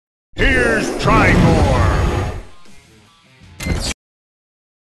Here's TRIGORE.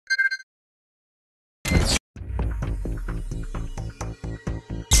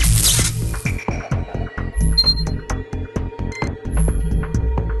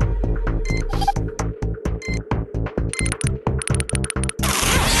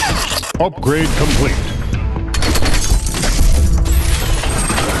 Upgrade complete.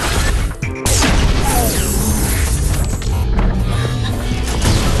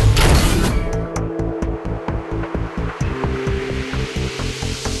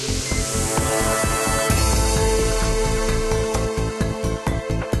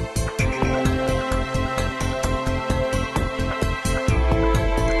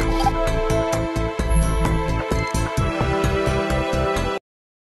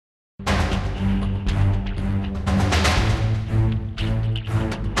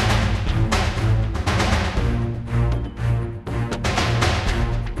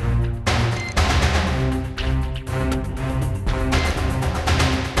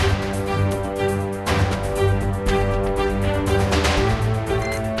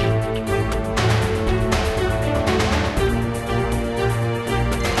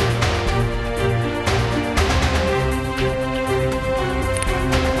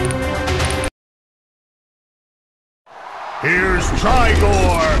 Here's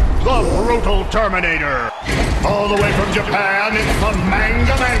TRIGORE, the brutal Terminator. All the way from Japan, it's the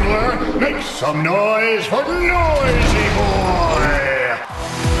Manga Mangler. Make some noise for Noisy Boy.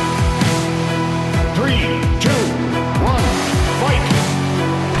 3, 2, 1, fight.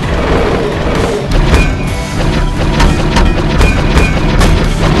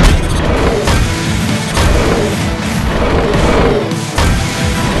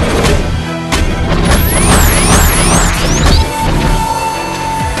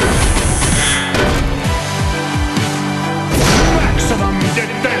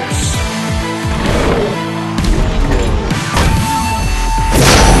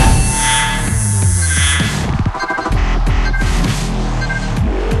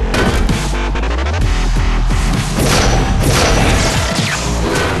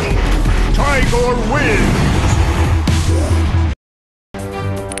 TRIGORE wins!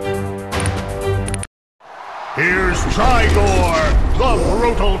 Here's TRIGORE, the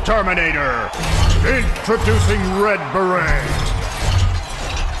brutal Terminator. Introducing Red Beret.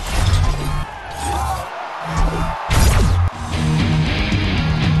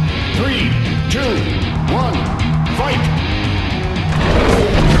 Three, 2, 1, fight!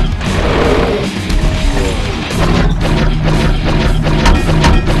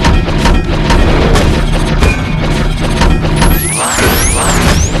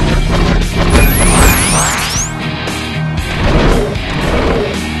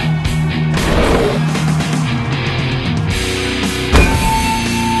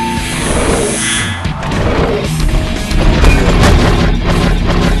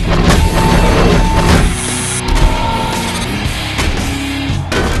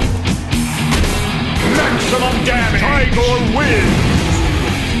 Maximum damage! TRIGORE wins!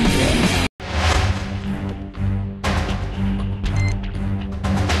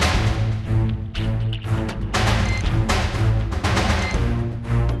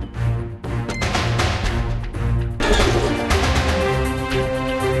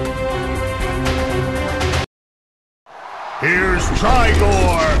 Here's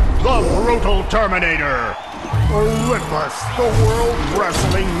TRIGORE, the brutal Terminator. Olympus, the World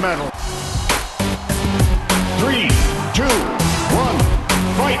Wrestling Medal. 3, 2, 1,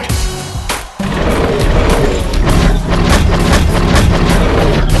 fight!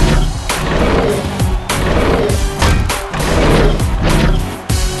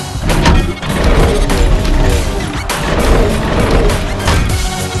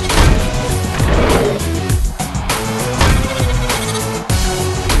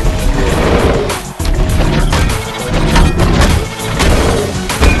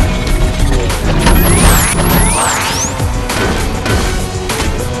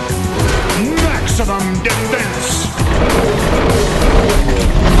 Maximum defense!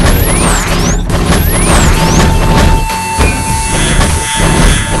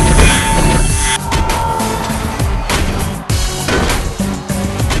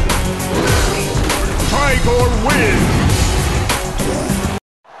 TRIGORE wins!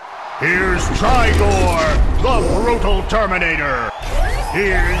 Here's TRIGORE, the brutal Terminator.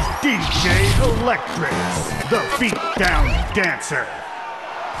 Here's DJ Electric, the beatdown dancer.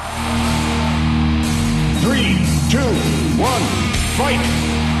 3, 2, 1, fight!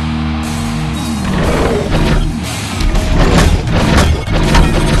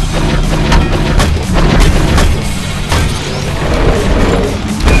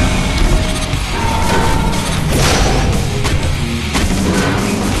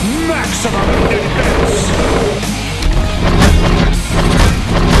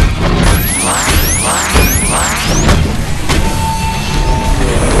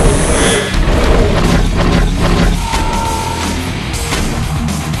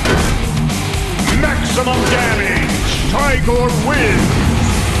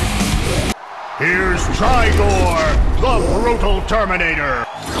 brutal Terminator.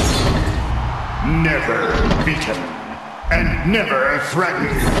 Never beaten and never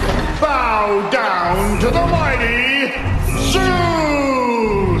threatened. Bow down to the mighty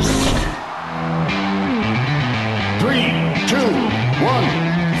ZEUS! 3, 2, 1,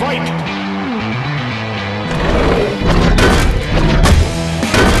 fight!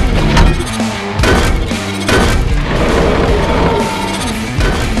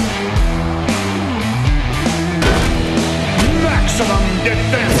 Maximum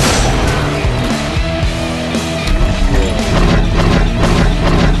defense!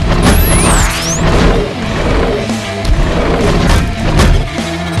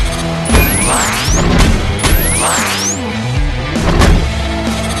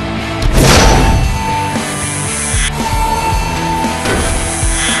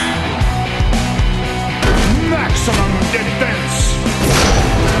 Maximum defense!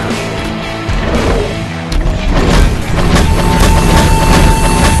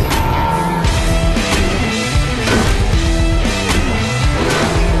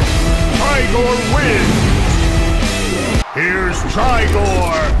 TRIGORE wins! Here's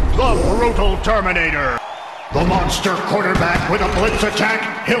TRIGORE, the brutal Terminator. The monster quarterback with a blitz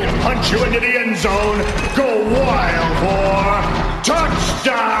attack. He'll punch you into the end zone. Go wild for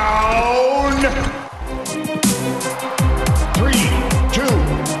touchdown! 3, 2,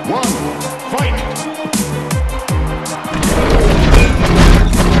 1, fight!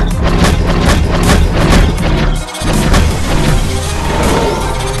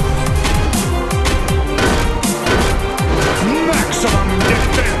 Maximum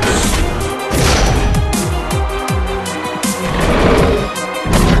defense!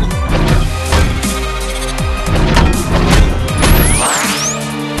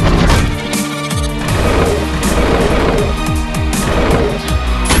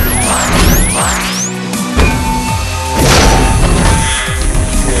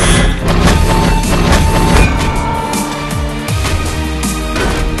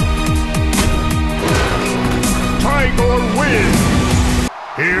 TRIGORE wins!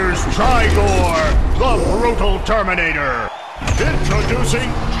 Here's TRIGORE, the brutal Terminator. Introducing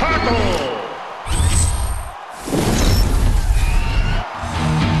Tackle!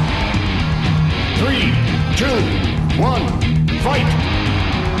 3, 2, 1, fight!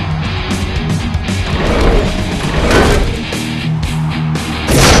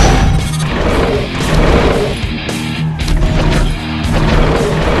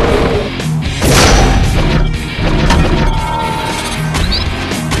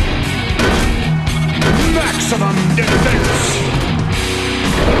 Maximum defense!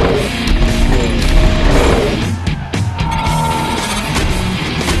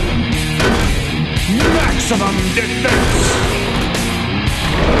 Maximum defense!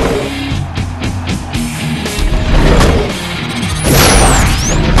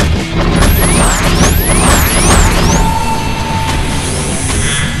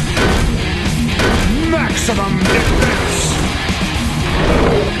 Maximum defense!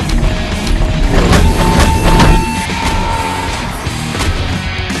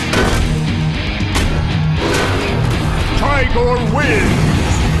 TRIGORE wins!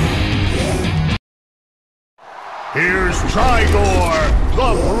 Here's TRIGORE,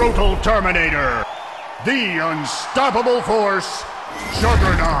 the brutal Terminator. The unstoppable force,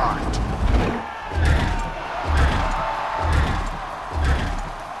 Juggernaut.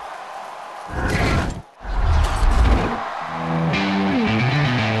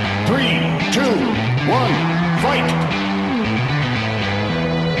 3, 2, 1, fight!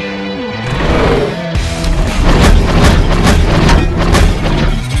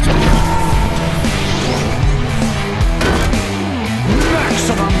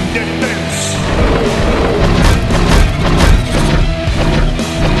 Maximum defense!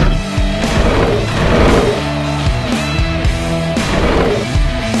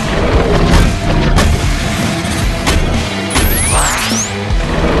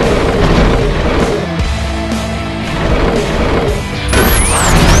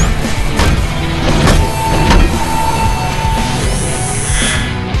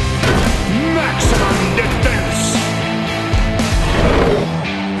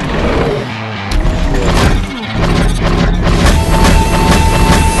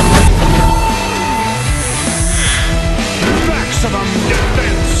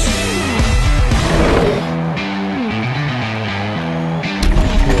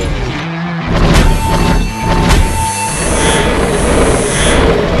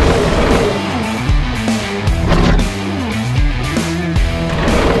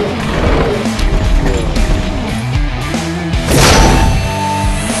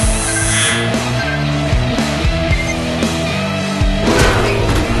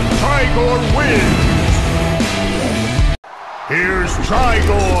 TRIGORE wins! Here's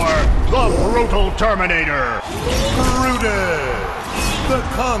TRIGORE, the brutal Terminator! Brutus, the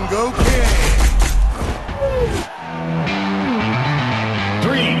Congo King!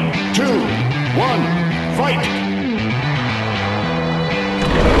 3, 2, 1, fight!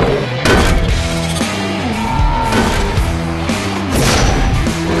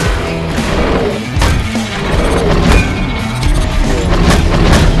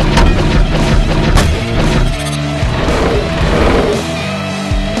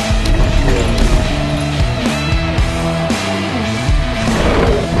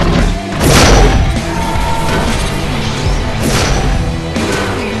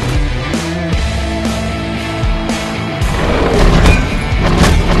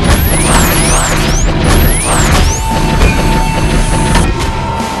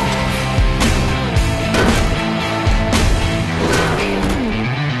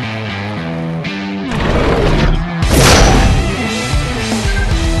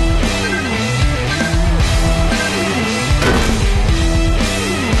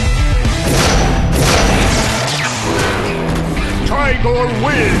 TRIGORE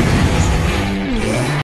wins!